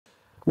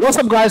What's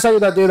up, guys? How you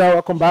doing?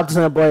 Welcome back to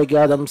my boy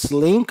Adam's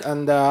Link,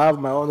 and I have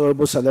my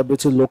honorable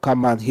celebrity local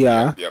man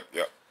here. Yep.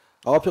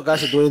 I hope you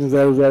guys are doing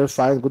very, very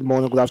fine. Good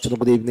morning, good afternoon,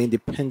 good evening,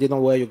 depending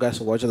on where you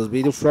guys are watching this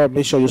video from.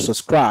 Make sure you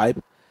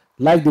subscribe,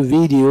 like the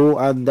video,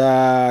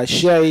 and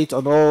share it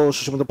on all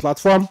social media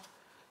platforms.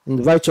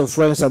 Invite your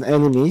friends and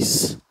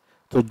enemies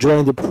to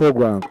join the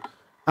program.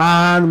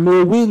 And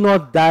may we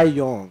not die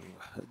young.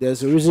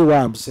 There's a reason why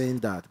I'm saying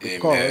that,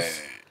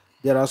 because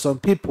there are some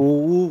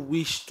people who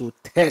wish to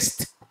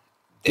test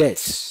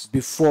death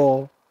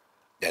before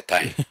their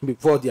time.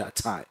 before their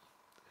time.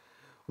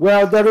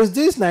 Well, there is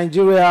this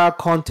Nigeria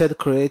content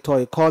creator.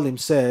 He calls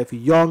himself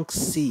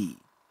𝐁𝐿𝐶.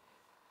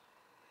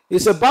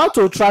 He's about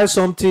to try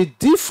something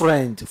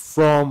different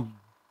from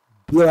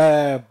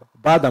Bad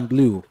and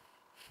Blue.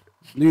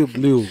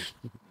 Blue.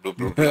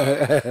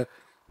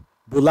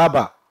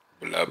 Bulaba.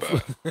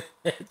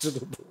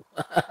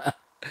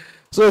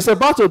 So it's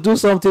about to do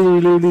something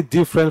really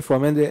different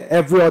from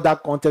every other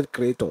content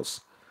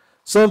creators.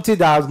 Something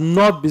that has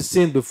not been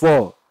seen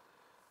before.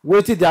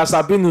 What their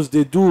Sabinus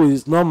they do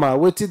is normal.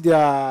 What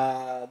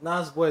their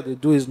Nas boy they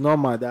do is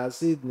normal. Their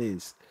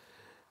Sydney's.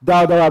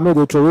 That I made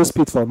they throw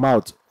spit from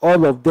out.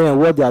 All of them,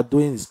 what they are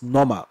doing is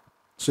normal.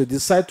 So he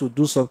decided to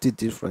do something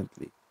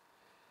differently.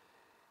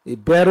 He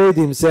buried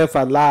himself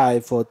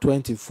alive for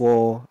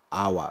 24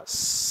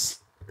 hours.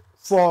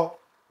 For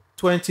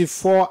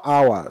 24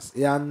 hours.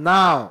 He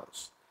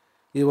announced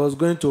he was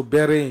going to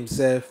bury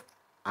himself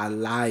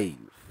alive.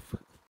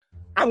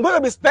 I'm going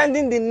to be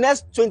spending the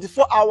next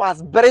 24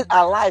 hours buried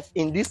alive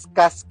in this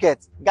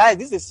casket. Guys,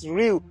 this is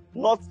real,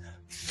 not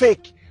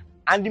fake.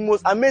 And the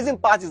most amazing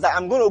part is that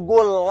I'm going to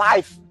go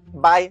live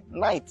by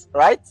night,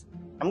 right?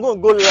 I'm going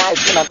to go live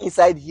when I'm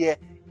inside here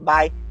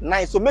by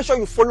night. So make sure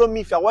you follow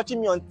me. If you're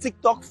watching me on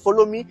TikTok,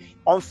 follow me.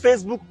 On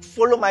Facebook,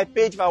 follow my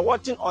page. If you're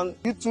watching on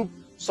YouTube,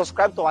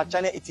 subscribe to our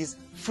channel. It is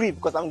free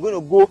because I'm going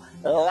to go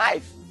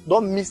live.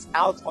 Don't miss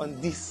out on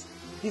this.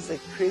 This is a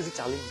crazy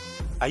challenge.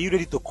 Are you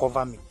ready to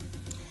cover me?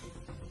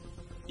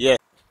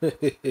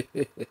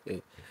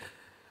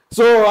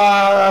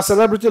 So,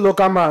 celebrity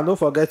local man, don't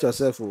forget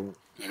yourself. You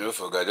don't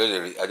forget.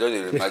 I don't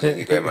imagine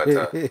the guy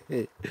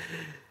matter.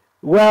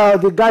 Well,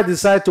 the guy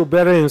decided to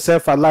bury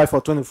himself alive for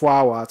 24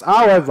 hours.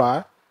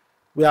 However,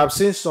 we have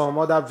seen some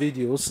other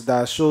videos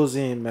that shows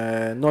him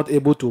not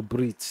able to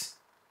breathe.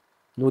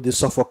 You know, the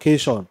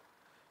suffocation.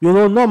 You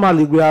know,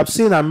 normally we have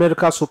seen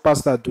American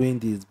superstars doing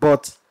this,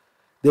 but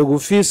they will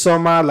feel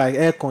somehow like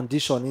air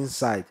condition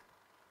inside.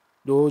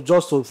 Though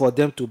just for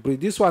them to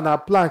breathe. This one a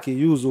plank he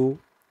use.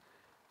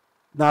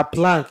 Now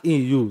plank he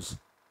use.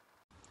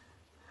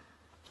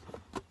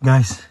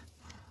 Guys,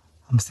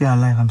 I'm still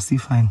alive. I'm still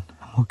fine.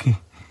 I'm okay.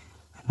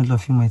 A lot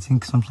of you might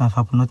think something have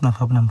happened. Nothing have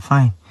happened. I'm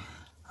fine.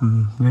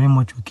 I'm very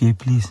much okay.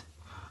 Please.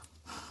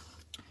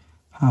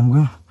 I'm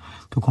going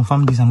to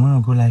confirm this. I'm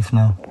going to go live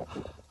now.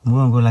 I'm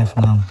going to go live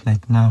now.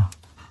 Like now.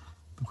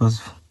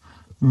 Because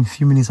in a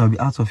few minutes I'll be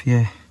out of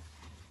here.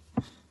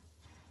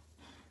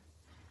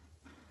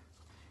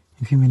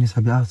 In a few minutes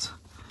I'll be out.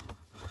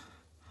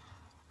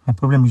 My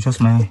problem is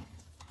just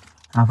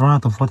I've run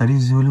out of water.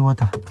 This is the only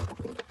water.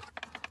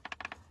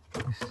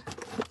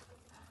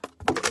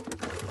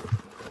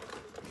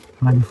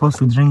 I might be forced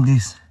to drink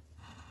this.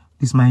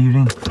 This is my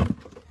urine.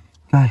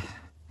 Guys,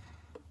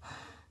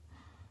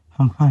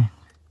 I'm fine.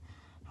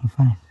 I'm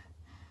fine.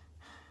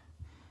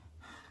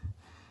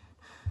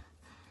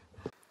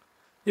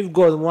 If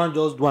God want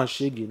just do one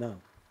shaggy now.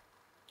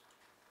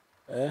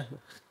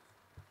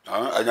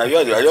 I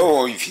don't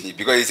want you finish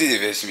because it's the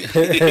verse me.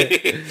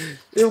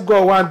 If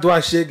God want do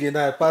one shaggy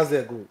now, I pass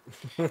there go.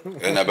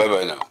 And I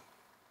bye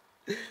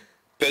now.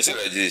 Person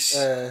like this,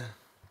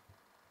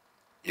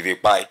 if you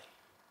buy,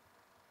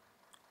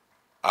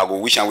 I go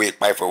wish and wait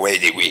buy for where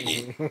they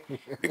waiting.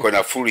 Because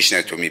that's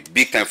foolishness to me,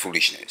 big time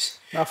foolishness.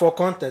 Now for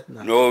content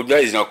now. No, that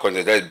is not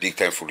content, that's big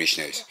time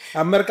foolishness.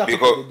 American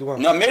people they do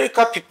one. No,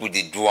 American people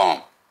they do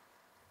one.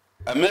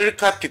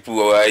 American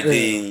people, I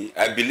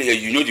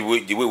believe, you know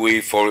the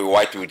way for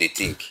white people they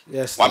think.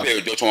 Yes. One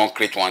people just want to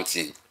create one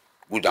thing,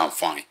 good and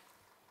fine.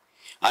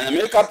 An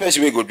American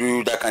person will go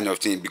do that kind of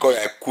thing because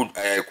I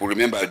could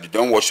remember I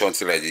don't watch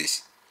something like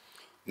this.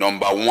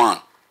 Number one,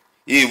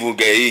 he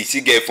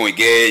get phone,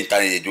 get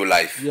internet, they do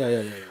life.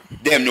 Yeah.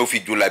 Them no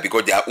fit do life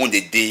because their own the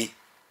day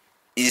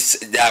is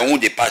their own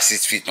they pass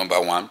 6 feet.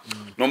 Number one.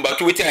 Number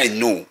two, what I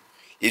know,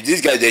 if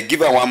this guy they give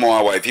her 1 more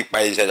hour, if he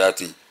buy inside that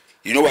thing,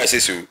 you know what I say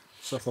so.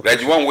 Like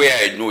the one where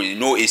I know, you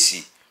know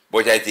AC,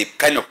 but there's a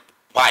kind of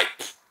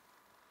pipe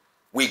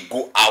we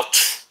go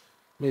out.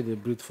 May they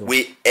breathe for.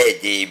 We air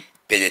they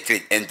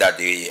penetrate enter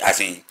the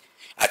as in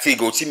I think it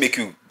go to make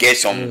you get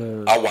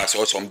some hours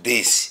or some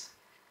days.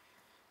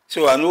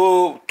 So I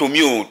know to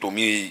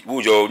me,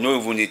 we don't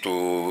even need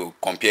to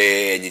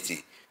compare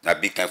anything. Now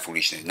big time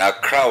foolishness. Now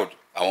crowd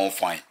I won't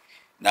find.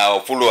 Now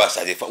followers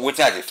are they what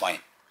are they find?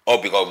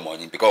 All because of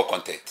money, because of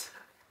content.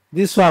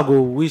 This one go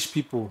wish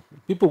people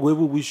will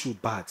even wish you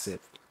bad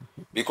self.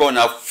 Because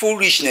now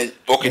foolishness.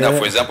 Okay, now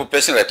for example,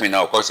 person like me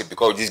now, because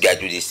this guy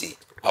do this thing,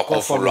 I'll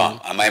come follow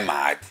him. Am I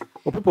mad?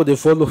 Or people they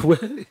follow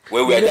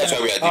where we are, that's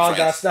why we are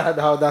different.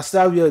 I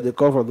understand where they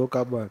come from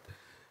local man.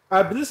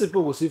 I believe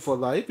people will see for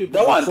now. If people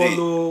That one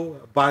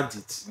follow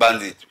bandits,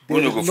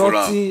 we no there's go follow am.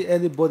 nothing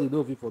anybody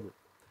know if follow.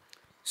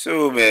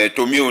 So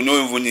to me, we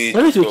no even need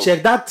When you to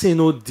check that thing,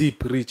 no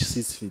deep reach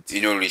 6 feet.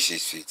 you know reach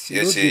 6 feet.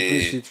 No Let's deep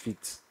reach say, 6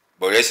 feet.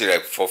 but let's say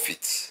like 4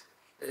 feet.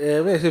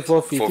 When I say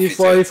 4 feet, 4 if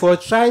feet, for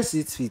try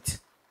 6 feet.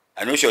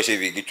 I'm not sure if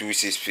we get to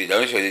 6 feet.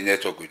 I'm not sure the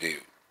network will do.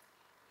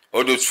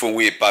 All those phone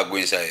way park go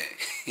inside.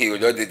 You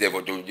don't do there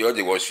for just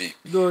the watch feed.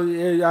 No,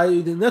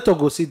 the network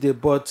go see the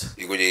but.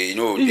 You go there, you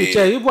know. If you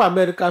check, even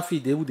America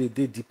feed, they would they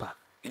dig deeper.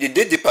 They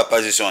did the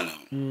purpose this one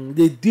now.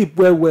 They deep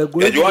where we're Yeah,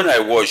 going. the one I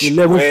watch,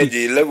 11 where feet.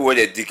 the level where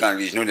they dig can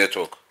reach, no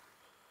network.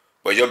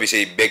 But you be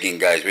say begging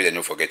guys where they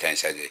don't forget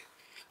inside there.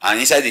 And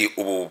inside the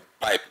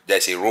pipe,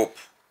 there's a rope.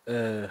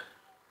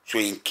 So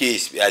in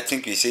case, I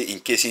think we say in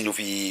case you know if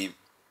he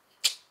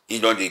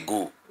don't they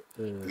go,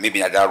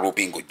 maybe that rope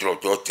in go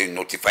drop just to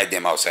notify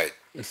them outside.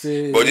 But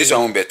this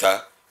one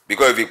better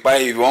because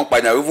if you want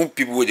buy now, even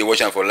people who they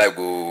watch am for life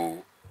go.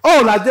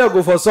 Oh, like they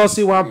go for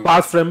something one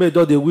bad friend made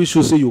they wish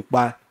you say you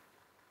buy.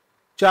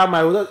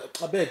 Chairman,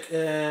 I beg,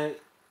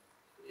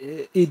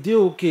 it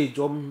do okay,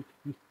 John.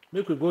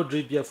 Make we go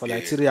drink beer for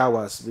like 3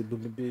 hours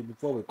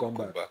before we come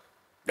back.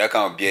 That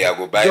kind of beer I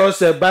go buy.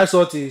 Just buy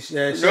something.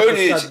 No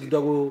need.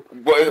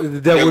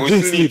 They will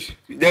drink sleep.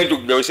 They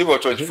will sleep for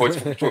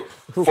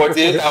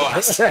 48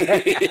 hours.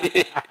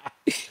 They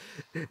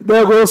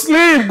go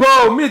sleep.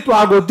 Go me too.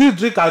 I go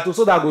drink and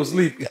so that I go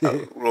sleep.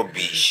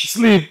 Rubbish.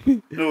 Sleep.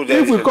 No,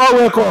 if we can't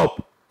wake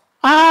up,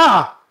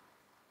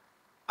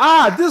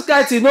 this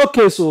guy is no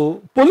case.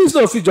 So police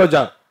no fit judge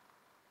am.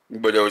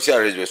 But they will still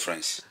arrest best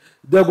friends.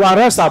 They go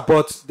arrest her,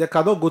 but they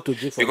cannot go to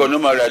jail for because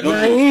normally I don't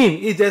know.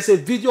 If there's a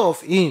video of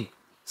him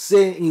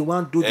saying he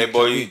want to do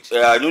but I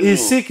don't he know.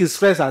 seek his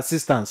friend's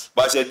assistance.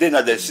 But I said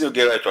that they still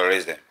get right to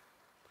arrest them.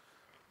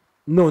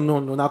 No.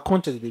 Now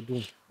country they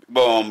do.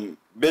 But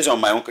based on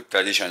my own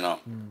tradition now,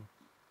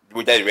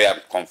 that is where I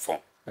come from.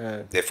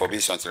 They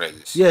forbid something like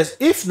this. Yes,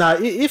 if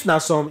na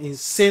some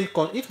insane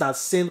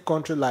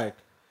country like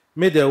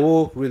make the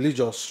whole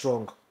religion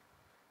strong,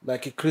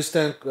 like a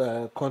Christian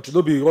country,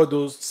 no be all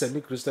those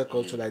semi-Christian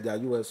country like the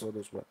US or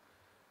those one,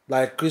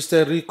 like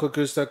Christian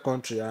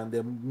country and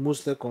the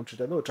Muslim country,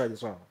 they no try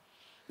this one.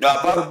 No,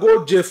 They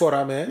go jail for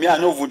them. Me, I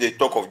know who they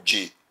talk of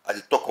jail. I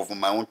dey talk of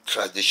my own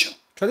tradition.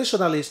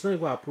 Traditionally, it's not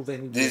even approved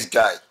any. This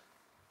guy,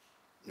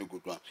 no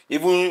good one.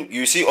 Even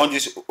you see on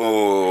this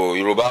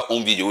Yoruba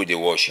own video wey they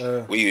watch,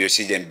 where you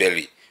see them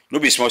bury. No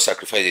be small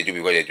sacrifice they do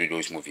because they do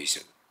those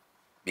movies.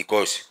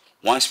 Because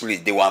one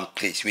spirit they one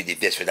place where they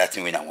best for that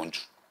thing when I want to.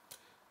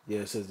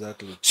 Yes,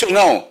 exactly. So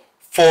now,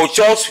 for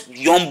just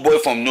young boy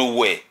from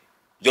nowhere,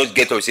 just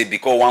get up say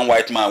because one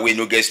white man wey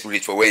no get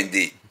spirit for when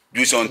they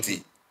do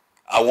something,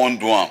 I won't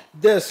do am.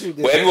 Yes,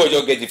 but everyone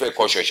just get different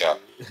culture, sha.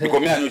 Because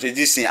me I know say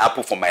this thing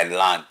happen for my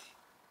land.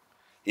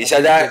 It's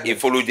either he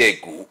follow there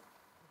go,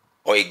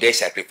 or he get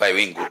sacrifice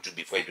when he go do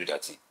before he do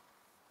that thing.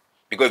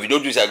 Because if you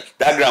don't do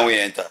that ground will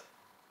enter.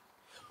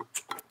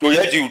 To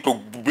let you to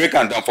break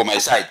am down for my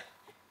side.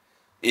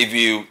 If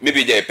you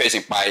maybe the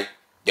person buy,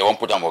 they won't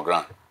put am on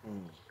ground.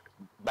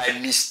 By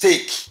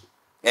mistake,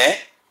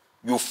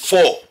 you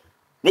fall.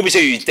 Nobody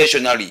say you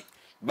intentionally.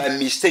 By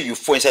mistake, you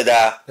fall inside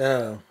that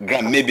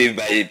ground. Maybe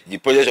by the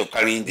process of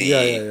carrying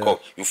the cup,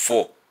 you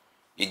fall.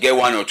 You get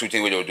one or two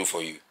things they'll do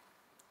for you.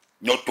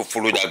 Not to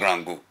follow that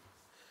ground go.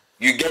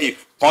 You get it.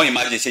 Can't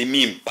imagine say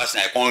me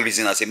personally, I can't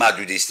reason and say, I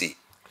do this thing.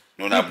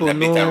 No, na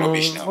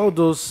rubbish now. All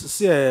those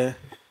see,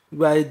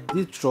 we are in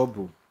deep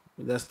trouble.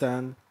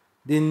 Understand?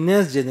 The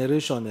next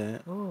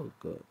generation, oh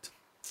God.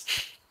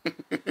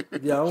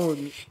 Their own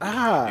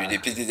You dey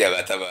pity their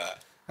bataba.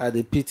 I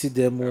dey pity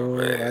them.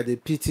 I dey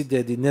pity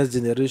the next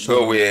generation.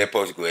 Go where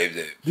airports go help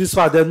them. This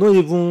one they no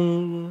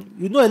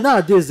even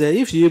nowadays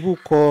if you even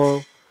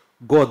call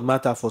God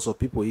matter for some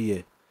people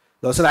here,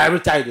 they'll say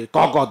every time they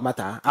call God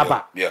matter.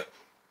 Abba. Yeah.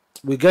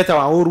 We get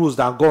our own rules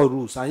than God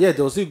rules, and yet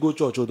they'll still go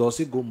church or they'll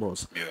still go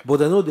mosque. Yeah. But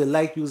they know they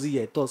like using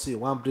your thoughts. You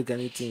won't break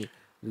anything,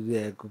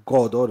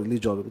 God or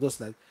religion. Just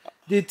like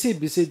the thing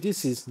be say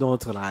this is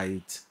not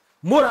right.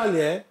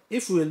 Morally,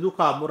 if we look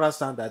at moral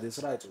standard,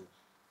 it's right.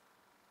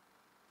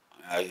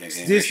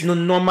 This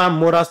normal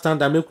moral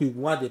standard make we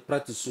want to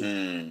practice. So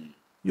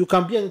you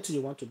can be anything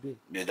you want to be.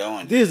 Yeah, that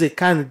one. This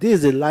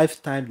is a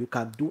lifetime you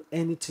can do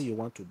anything you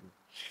want to do.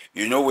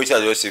 You know which I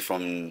just say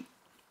from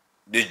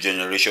this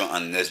generation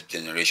and next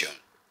generation.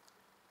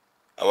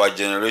 Our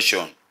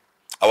generation,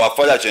 our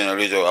father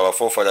generation, our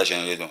forefather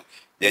generation,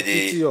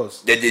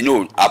 they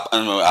know.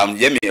 I'm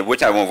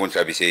what I want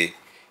to say.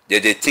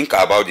 They think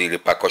about the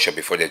repercussion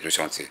before they do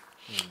something.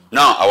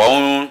 Now our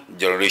own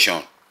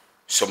generation,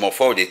 some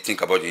of us they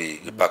think about the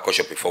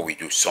repercussion before we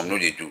do. Some no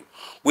they do.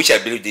 Which I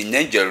believe the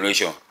next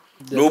generation,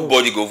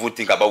 nobody go even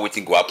think about what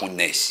thing go happen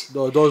next.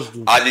 Those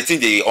do. And the thing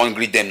they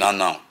hungry them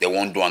now. They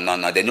won't do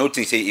now. They don't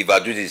think say if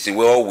I do this thing,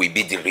 well will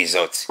be the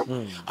result.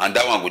 And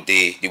that one would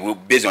they will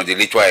based on the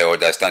little I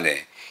understand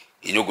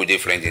it no good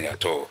different in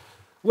at all.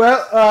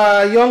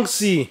 Well, young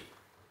C,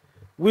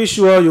 Wish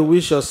you all you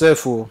wish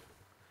yourself. Oh.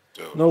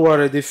 So, No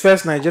worry. The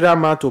first Nigerian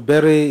man to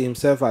bury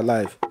himself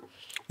alive.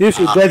 If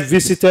you get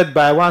visited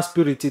by one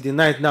spirit in the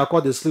night, now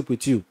call they sleep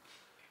with you.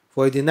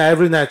 For the night,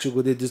 every night you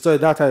go they destroy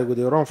that time you go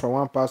they run from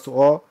one pastor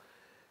or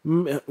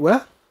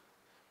well,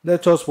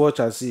 let us watch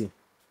and see.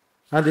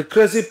 And the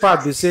crazy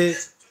part they say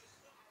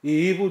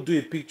he even do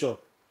a picture.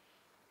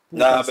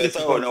 na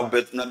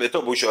better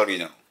bushori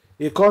now.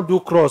 He can't do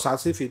cross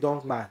as if he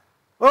don't mind.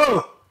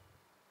 Oh!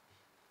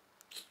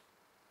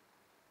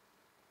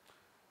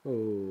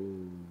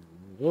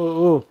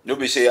 Oh. No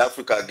be say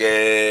Africa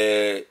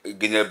get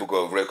Guinness Book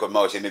of Record.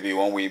 Now say maybe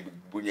one way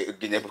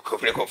Guinness Book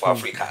of Record for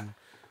Africa.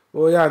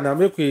 Oh yeah, now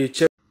make we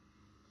check.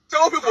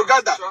 Tell people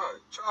gather.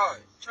 Try.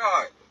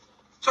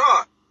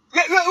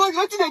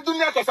 What did they do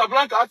near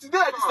Casablanca? Today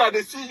I just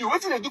they see you.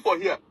 What did they do for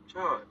here?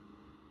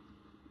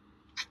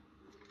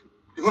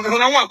 When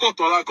I want to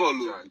call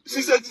you.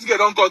 She said this girl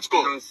don't touch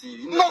call. You don't see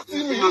me. You don't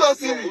see me. You don't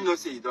see. You don't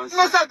see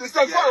the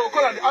same. So I will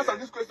call and answer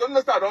this question.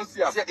 You don't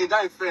see her. In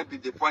that friend be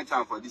the point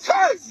time for this.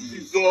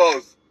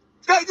 Jesus.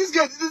 Guy, this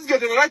girl,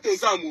 they write the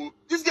exam.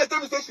 This girl tell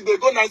me say she dey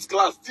go night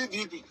class,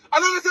 TDB. I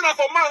don't listen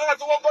for man. I want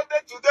to go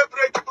there today,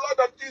 break the blood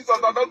of Jesus,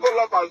 and I don't go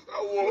love us.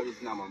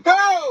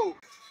 Hell!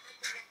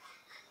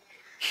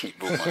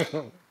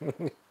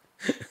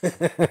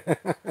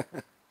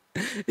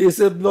 He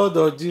said blood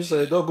of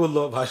Jesus, I don't go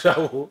love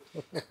Ashawo.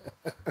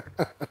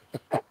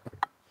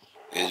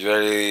 It's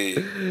very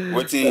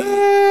what's happened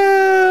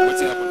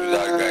to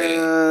that guy?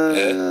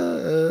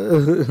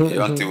 You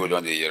don't think we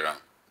don't hear him.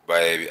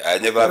 But I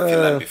never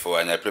feel that before,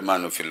 and I pray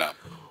man no feel that.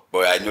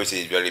 But I know it's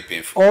very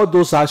painful. All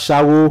those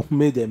Ashawo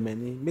made them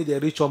money, made they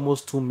reach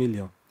almost 2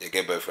 million. They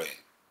get boyfriend.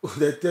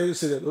 They tell you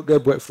say they don't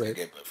get boyfriend.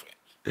 They get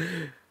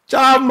boyfriend.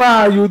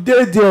 Chama, you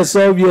did there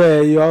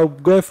somewhere. Your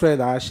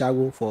girlfriend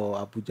Ashawo for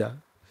Abuja.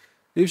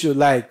 If you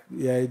like,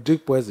 yeah,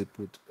 drink poison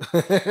put.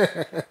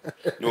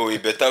 No,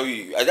 it better.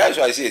 That's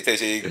why I say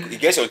it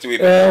gets something.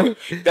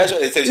 That's why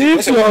I say.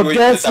 If your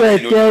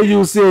girlfriend tell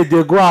you say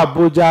they go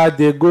Abuja,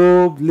 they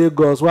go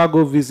Lagos, why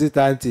go visit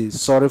auntie?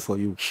 Sorry for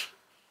you.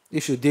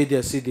 If you did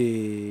there,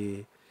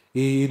 see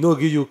he no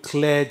give you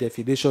clear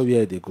definition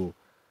where they go.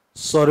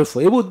 Sorry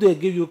for you. Even they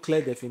give you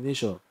clear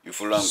definition. You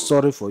full angle.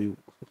 Sorry for you.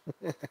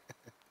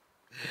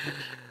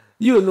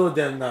 You know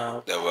them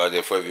now. They were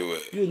there for everywhere.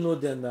 You know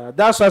them now.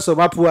 That's why some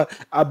people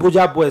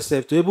Abuja boys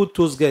self to able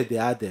toast get they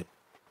had them.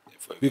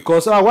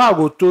 Because why I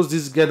go toast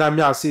this girl and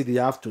me I see the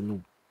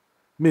afternoon.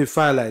 Me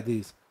find like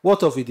this.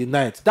 What of in the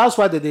night? That's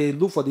why they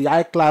look for the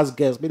high class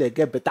girls, may they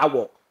get better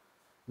work.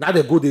 Now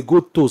they go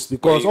toast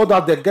because all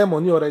that they get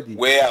money already.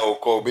 Where I will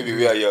call, baby,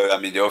 where you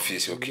I'm in the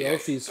office, okay. The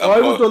office. Or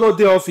even to know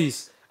the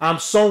office. I'm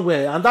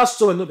somewhere and that's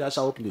somewhere no be a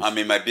shower place. I'm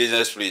in my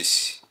business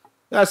place.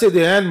 I say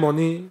they earn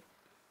money.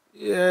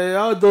 Yeah,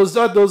 all those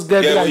girls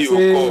yeah, like you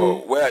say,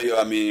 call. Where are you?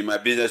 I mean, in my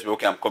business.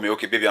 Okay, I'm coming.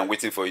 Okay, baby, I'm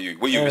waiting for you.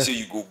 When you say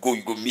you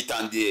go meet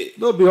and there.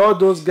 No, be all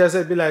those girls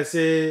that be like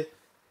say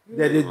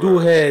that they do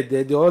hair,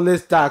 they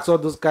always tax all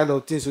those kind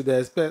of things with their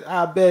expect.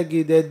 I beg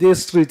you, they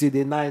street in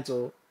the night,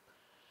 so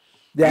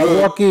they are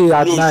working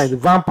at night.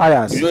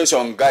 Vampires. You know,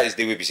 some guys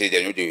they will be say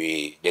they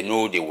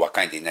know they work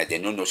in the night. They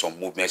know some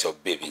movements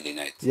of baby in the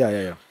night.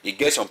 Yeah. You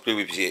get some people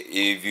will say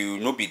if you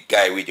no be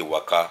guy with the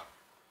worker.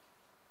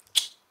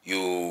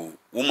 You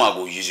woman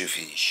go use you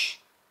finish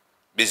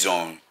based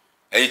on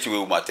anything we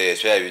woman tell you,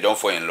 especially if you don't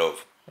fall in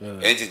love.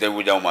 Anything that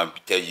woman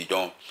tell you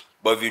don't.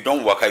 But if you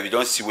don't work, if you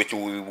don't see what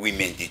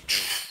women they do,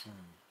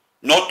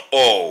 not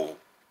all,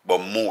 but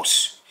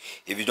most.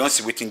 If you don't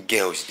see what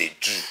girls they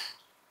do,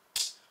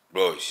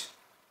 bros,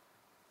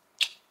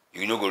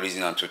 you no go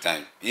reason on 2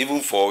 times.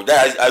 Even for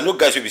that, I know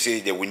guys will be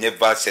saying they will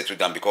never settle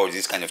down because of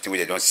this kind of thing where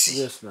they don't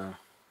see. Yes, now.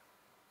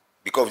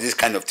 Because of this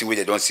kind of thing where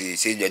they don't see,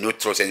 say they don't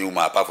trust any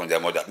woman apart from their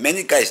mother.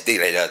 Many guys stay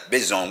like that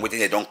based on what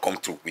they don't come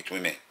through with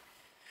women.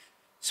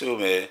 So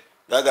man,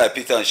 that guy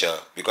Peter and Sha,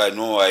 because I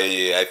know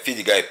I feel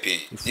the guy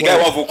pain. The guy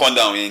want to come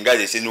down, and guys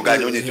they say no guy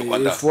don't need to come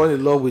down. If fall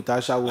in love with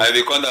Ashawo. I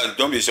will come down,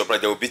 don't be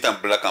surprised, they will beat them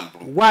black and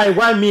blue.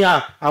 Why me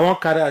I won't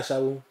carry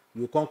Ashawo?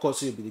 You can't call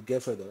you be the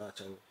girlfriend of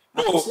Ashawo.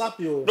 No, slap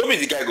you. Don't be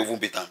the guy go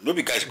beat them. Don't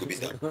be guys go beat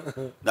them.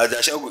 Now the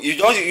Ashawo, you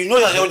know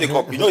that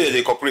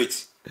they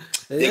cooperate.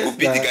 They go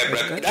beat the guy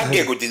black. That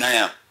guy go deny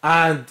him.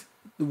 And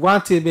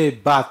one thing may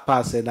bad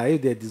pass and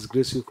if they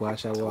disgrace you for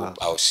Ashawo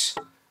house.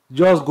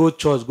 Just go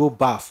church, go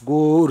bath,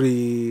 go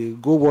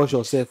wash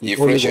yourself. You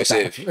fresh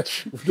yourself.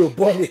 You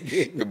born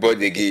again. You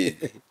born again.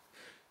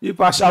 If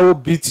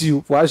Ashawo beat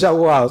you for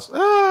Ashawo house,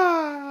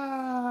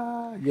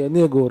 your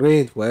name go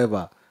reign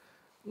forever.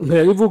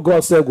 Even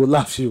God said go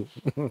laugh you.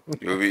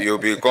 You'll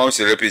become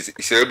celebrity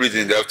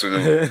in the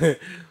afternoon.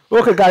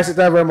 Okay, guys, thank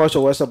you very much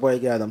for watching. Boy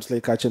again, I'm Slay.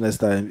 Catch you next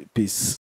time. Peace.